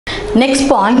Next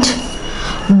point.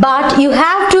 But you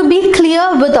have to be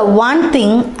clear with one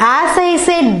thing. As I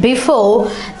said before,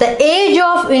 the age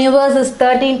of universe is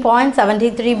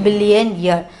 13.73 billion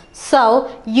years. So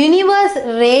universe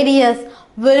radius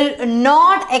will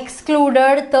not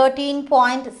excluded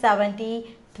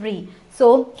 13.73.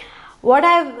 So what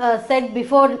I've said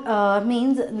before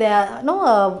means there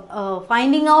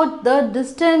finding out the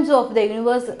distance of the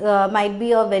universe might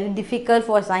be very difficult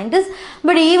for scientists,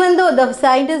 but even though the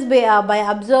scientists by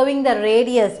observing the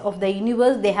radius of the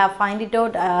universe, they have find it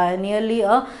out nearly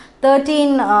a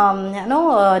 13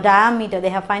 diameter. They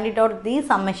have find it out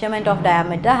some measurement of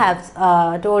diameter have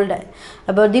told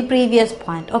about the previous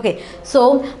point. Okay,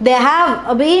 so they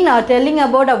have been telling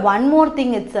about one more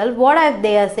thing itself. What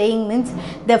they are saying means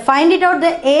they find it out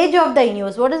the age of the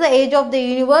universe. What is the age of the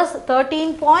universe?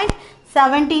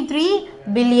 13.73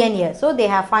 billion years. So they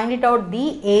have find it out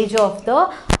the age of the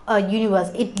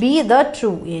universe. It be the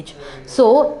true age.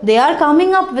 So they are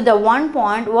coming up with the one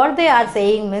point. What they are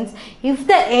saying means if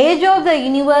the age of the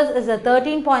universe is a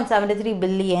 13.73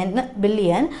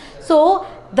 billion, so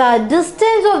the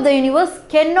distance of the universe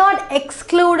cannot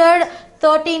excluded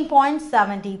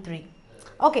 13.73.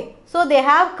 Okay, so they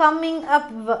have coming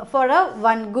up for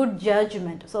one good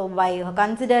judgment. So by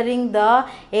considering the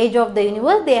age of the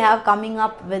universe, they have coming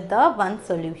up with the one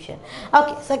solution.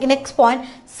 Okay, so next point.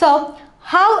 So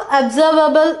how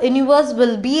observable universe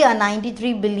will be a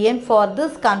 93 billion? For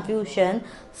this confusion,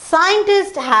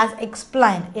 scientist has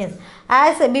explained is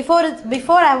as before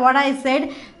what I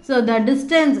said. So the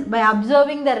distance by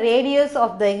observing the radius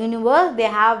of the universe, they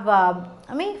have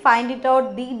find it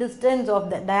out the distance of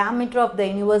the diameter of the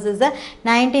universe is a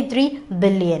 93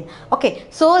 billion. Okay,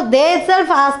 so they itself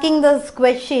asking this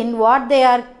question. What they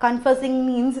are confessing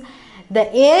means the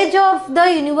age of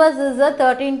the universe is a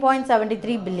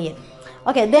 13.73 billion.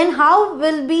 Okay, then how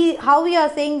we are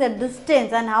saying the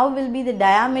distance and how will be the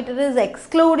diameter is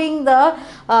excluding the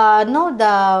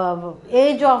the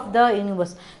age of the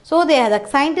universe. So the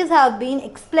scientists have been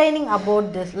explaining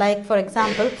about this. Like for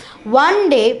example, one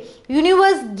day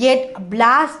universe get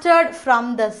blasted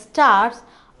from the stars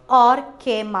or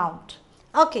came out.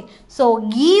 Okay, so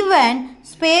given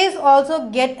space also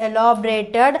get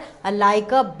elaborated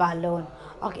like a balloon.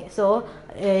 Okay, so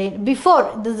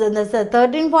before this is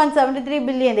 13.73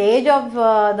 billion, the age of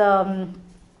the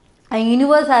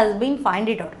universe has been find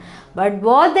it out. But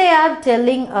what they are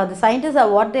telling, the scientists are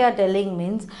what they are telling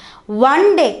means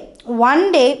one day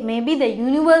maybe the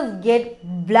universe get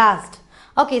blast.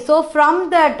 Okay, so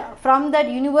from that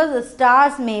universe the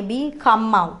stars maybe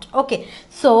come out. Okay,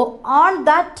 so on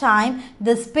that time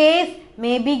the space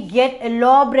maybe get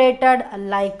elaborated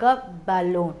like a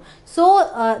balloon. So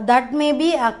that may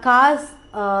be a cause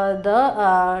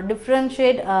the difference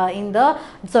in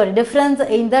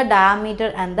the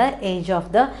diameter and the age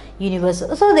of the universe.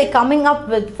 So they coming up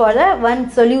with for one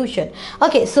solution.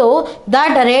 Okay, so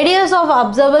that radius of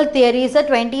observable theory is a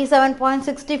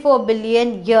 27.64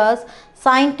 billion years.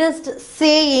 Scientists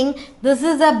saying this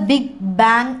is a Big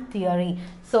Bang theory.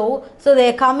 So they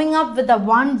are coming up with a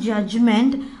one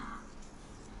judgment.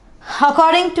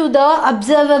 According to the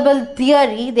observable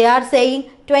theory, they are saying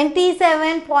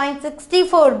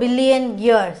 27.64 billion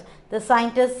years. The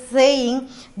scientists saying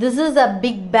this is a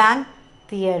Big Bang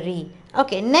theory.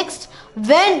 Okay, next,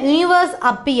 when universe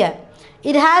appear,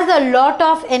 it has a lot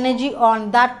of energy on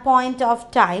that point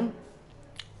of time.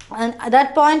 And at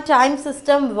that point time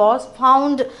system was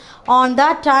found. On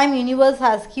that time universe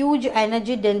has huge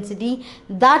energy density.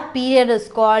 That period is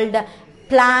called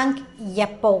Planck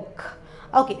epoch.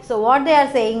 Okay, so what they are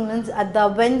saying means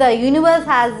when the universe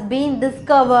has been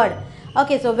discovered.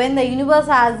 Okay, so when the universe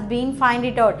has been find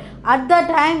it out, at that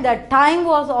time the time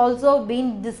was also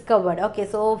been discovered. Okay,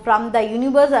 so from the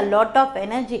universe a lot of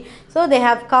energy. So they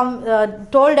have come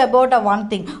told about one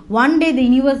thing. One day the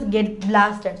universe get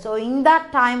blasted. So in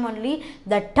that time only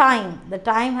the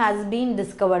time has been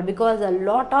discovered, because a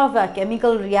lot of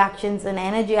chemical reactions and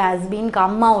energy has been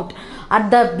come out at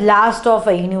the blast of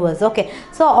a universe. Okay,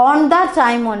 so on that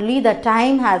time only the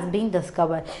time has been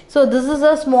discovered. So this is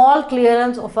a small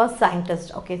clearance of a scientist.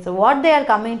 Okay, so what they are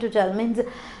coming to tell means,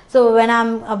 so when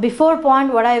I'm before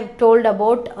point what I've told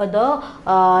about the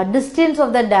distance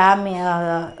of the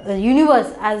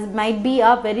universe as might be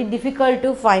very difficult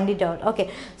to find it out.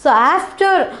 Okay, so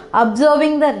after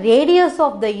observing the radius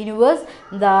of the universe,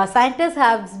 the scientists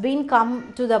have been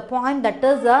come to the point that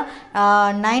is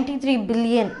 93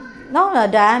 billion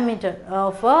diameter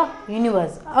of a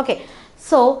universe. Okay,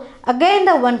 so again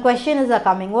the one question is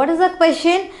coming. What is the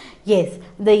question? Yes,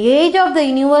 the age of the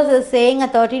universe is saying a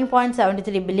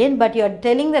 13.73 billion, but you are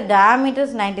telling the diameter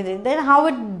is 93. Then how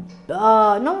it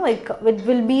no, like it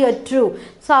will be a true.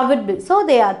 So how it be? So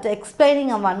they are explaining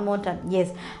one more time.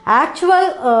 Yes,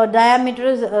 actual diameter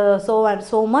is so and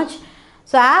so much.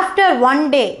 So after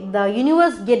one day, the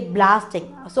universe get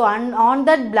blasting. So on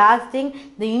that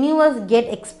blasting, the universe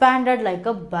get expanded like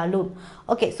a balloon.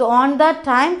 Okay, so on that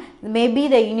time, maybe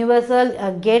the universe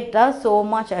will get so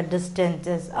much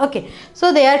distances. Okay,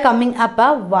 so they are coming up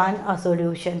one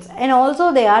solutions, and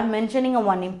also they are mentioning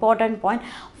one important point.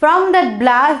 From that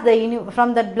blast,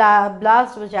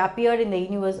 blast which appeared in the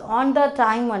universe, on the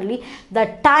time only,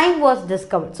 the time was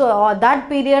discovered. So that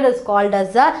period is called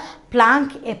as the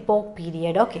Planck epoch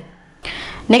period. Okay.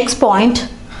 Next point.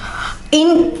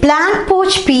 In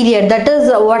Planck-Poche period, that is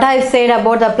what I said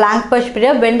about the Planck-Poche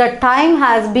period, when the time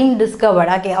has been discovered.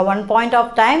 Okay, at one point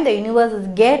of time, the universe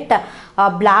get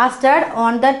blasted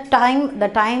on that time, the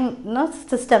time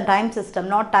system,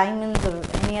 not time in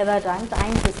any other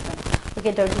time system.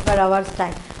 Okay, 24 hours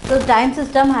time. So time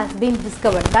system has been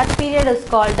discovered. That period is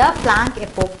called the Planck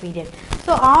epoch period.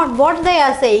 So what they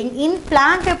are saying, in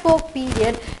Planck epoch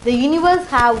period, the universe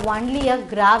have only a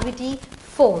gravity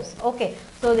force. Okay,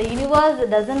 so the universe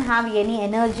doesn't have any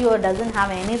energy or doesn't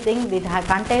have anything. It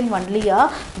contain only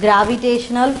a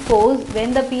gravitational force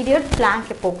when the period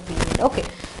Planck epoch period. Okay,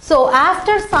 so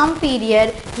after some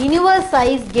period, universe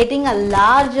size getting a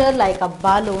larger like a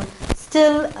balloon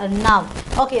still now.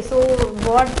 Okay, so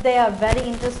what they are very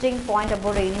interesting point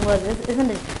about the universe is,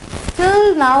 isn't it?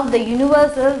 Still now the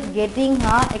universe is getting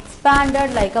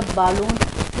expanded like a balloon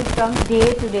from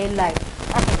day to day life.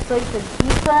 Okay, so it's a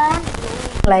keep on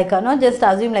like just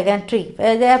assume like a tree.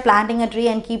 They are planting a tree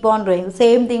and keep on growing.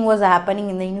 Same thing was happening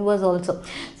in the universe also.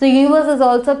 So universe is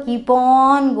also keep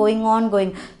on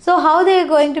going. So how they are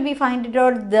going to be find it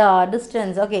out the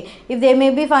distance? Okay, if they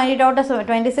maybe find it out as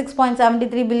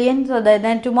 26.73 billion, so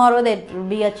then tomorrow there will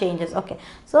be a changes. Okay,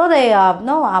 so they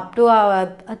no up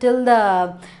to till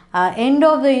the end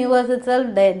of the universe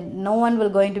itself, then no one will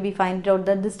going to be find out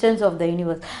the distance of the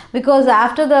universe, because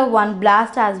after the one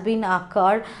blast has been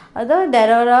occurred,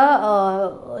 there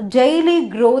are daily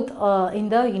growth in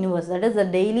the universe. That is the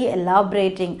daily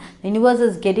elaborating. The universe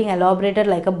is getting elaborated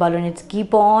like a balloon. It's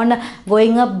keep on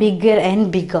going up bigger and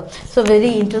bigger. So very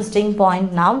interesting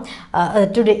point now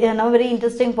today. Very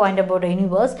interesting point about the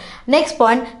universe. Next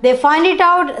point, they find it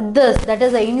out this, that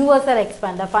is the universal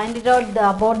expand. They find it out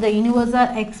about the universal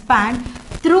expand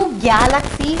through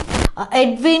galaxy.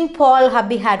 Edwin Paul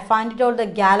Hubby had find it out the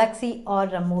galaxy or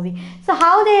a movie. So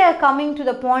how they are coming to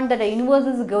the point that the universe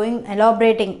is going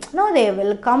elaborating? No, they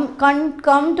will come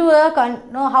to a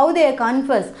how they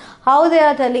confess, how they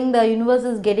are telling the universe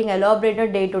is getting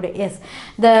elaborated day to day. Yes,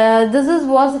 this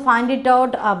was find it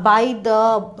out by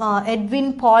the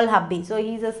Edwin Paul Hubby. So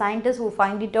he is a scientist who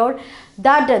find it out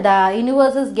that the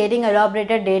universe is getting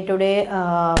elaborated day to day,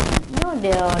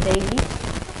 daily.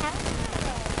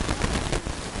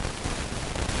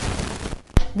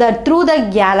 Through the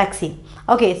galaxy.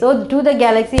 Okay, so through the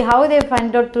galaxy, how they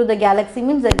find out through the galaxy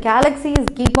means the galaxy is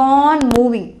keep on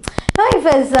moving. Now if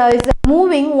it's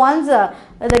moving, once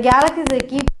the galaxies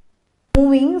keep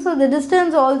moving, so the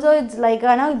distance also it's like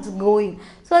it's going.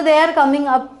 So they are coming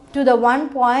up to the one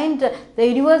point, the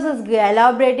universe is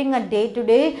elaborating a day to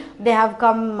day. They have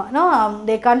come,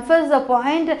 they confess the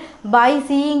point by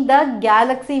seeing the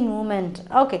galaxy movement.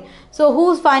 Okay, so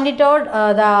who's find it out?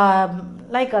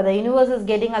 The universe is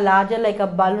getting a larger like a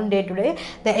balloon day to day.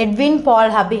 The Edwin Paul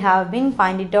Hubby have been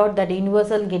find it out that the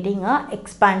universe is getting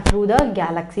expand through the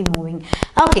galaxy moving.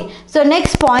 Okay, so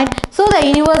next point, so the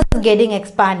universe is getting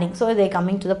expanding. So they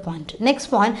coming to the point. Next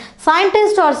point,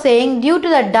 scientists are saying due to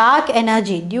the dark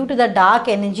energy,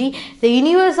 the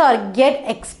universe are get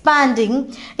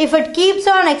expanding. If it keeps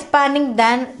on expanding,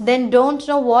 then don't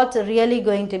know what's really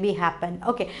going to be happen.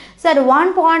 Okay, so at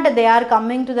one point they are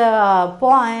coming to the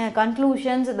point conclusion.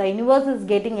 The universe is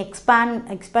getting expanding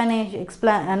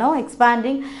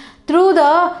through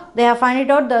they have find it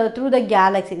out through the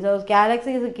galaxies. So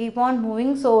galaxies keep on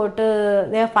moving, so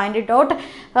they have find it out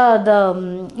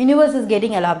the universe is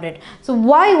getting elaborate. So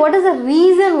what is the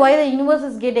reason why the universe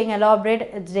is getting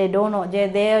elaborate? They don't know.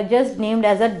 They are just named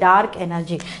as a dark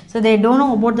energy. So they don't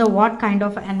know about the what kind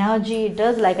of energy it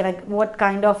is, like what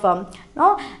kind of what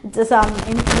is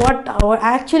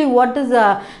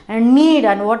the need,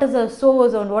 and what is the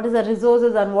source, and what is the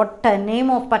resources, and what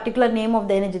particular name of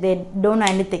the energy. They don't know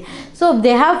anything. So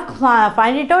they have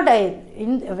find it out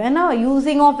when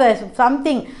using of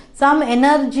something. some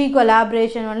energy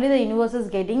collaboration only the universe is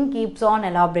getting, keeps on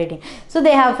elaborating. So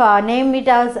they have named it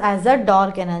as a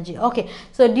dark energy. Okay,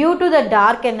 so due to the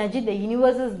dark energy, the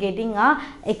universe is getting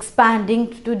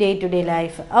expanding to day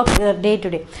life, day to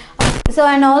day. So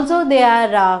and also they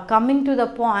are coming to the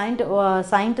point,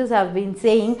 scientists have been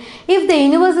saying, if the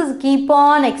universe is keep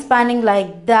on expanding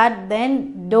like that,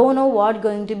 then don't know what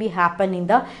going to be happen in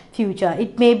the future.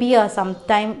 It may be a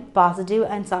sometime positive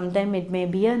and sometime it may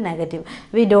be a negative,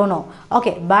 we don't know.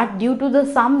 Okay, but due to the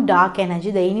some dark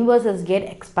energy, the universe is get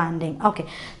expanding. Okay,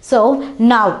 so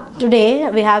now today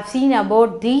we have seen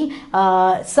about the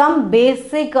some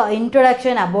basic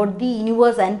introduction about the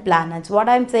universe and planets. What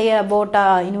I'm saying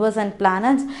about universe and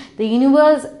planets, the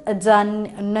universe is a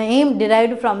name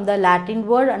derived from the Latin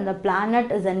word, and the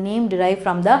planet is a name derived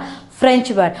from the French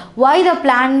word. Why the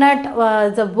planet,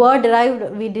 the word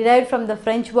we derived from the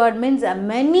French word, means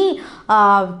many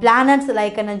planets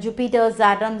like Jupiter,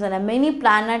 Saturn, and many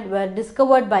planets were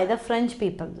discovered by the French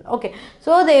people. Okay,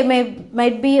 so they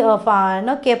might be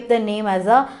kept the name as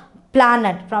a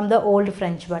planet from the old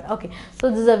French word. Okay, so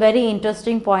this is a very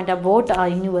interesting point about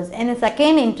universe. And the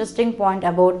second interesting point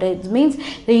about it means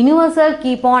the universe will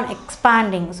keep on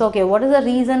expanding. So okay, what is the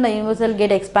reason the universe will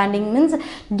get expanding? Means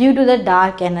due to the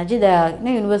dark energy, the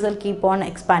universe will keep on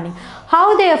expanding.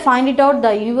 How they find it out?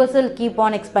 The universe will keep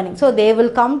on expanding. So they will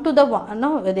come to the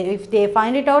if they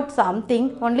find it out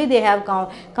something, only they have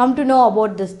come to know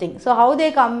about this thing. So how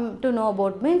they come to know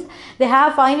about means they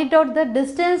have find it out the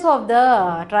distance of the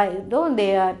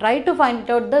they try to find it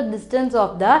out the distance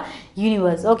of the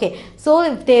universe. Okay, so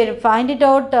if they find it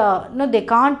out, no, they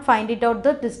can't find it out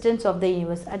the distance of the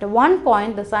universe. At one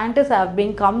point, the scientists have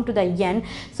been come to the end.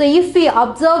 So if we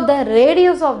observe the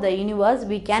radius of the universe,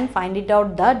 we can find it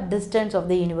out the distance of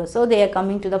the universe. So they are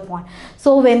coming to the point.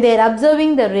 So when they are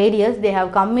observing the radius, they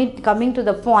have coming to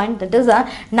the point that is a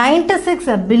 96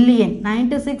 billion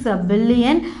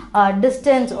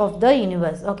distance of the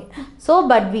universe. Okay, so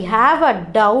but we have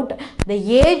a doubt. The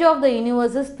age of the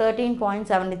universe is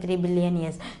 13.73 billion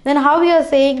years. Then how we are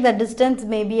saying the distance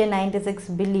may be a 96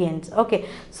 billions? Okay,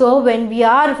 so when we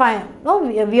are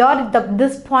we are at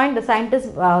this point, the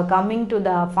scientists coming to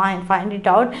the find it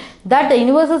out that the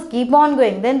universes keep on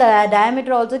going, then the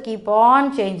diameter also keep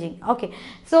on changing. Okay,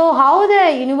 so how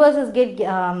the universes get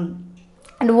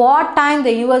and what time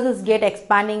the universes get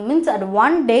expanding means at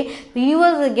one day the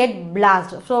universe will get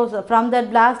blast. So from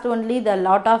that blast only the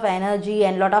lot of energy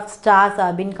and lot of stars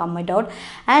have been coming out,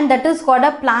 and that is called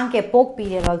a Planck epoch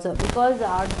period also, because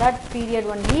at that period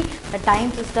only the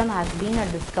time system has been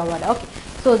discovered. Okay,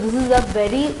 so this is a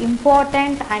very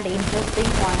important and interesting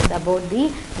point about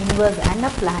the universe and the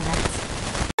planets.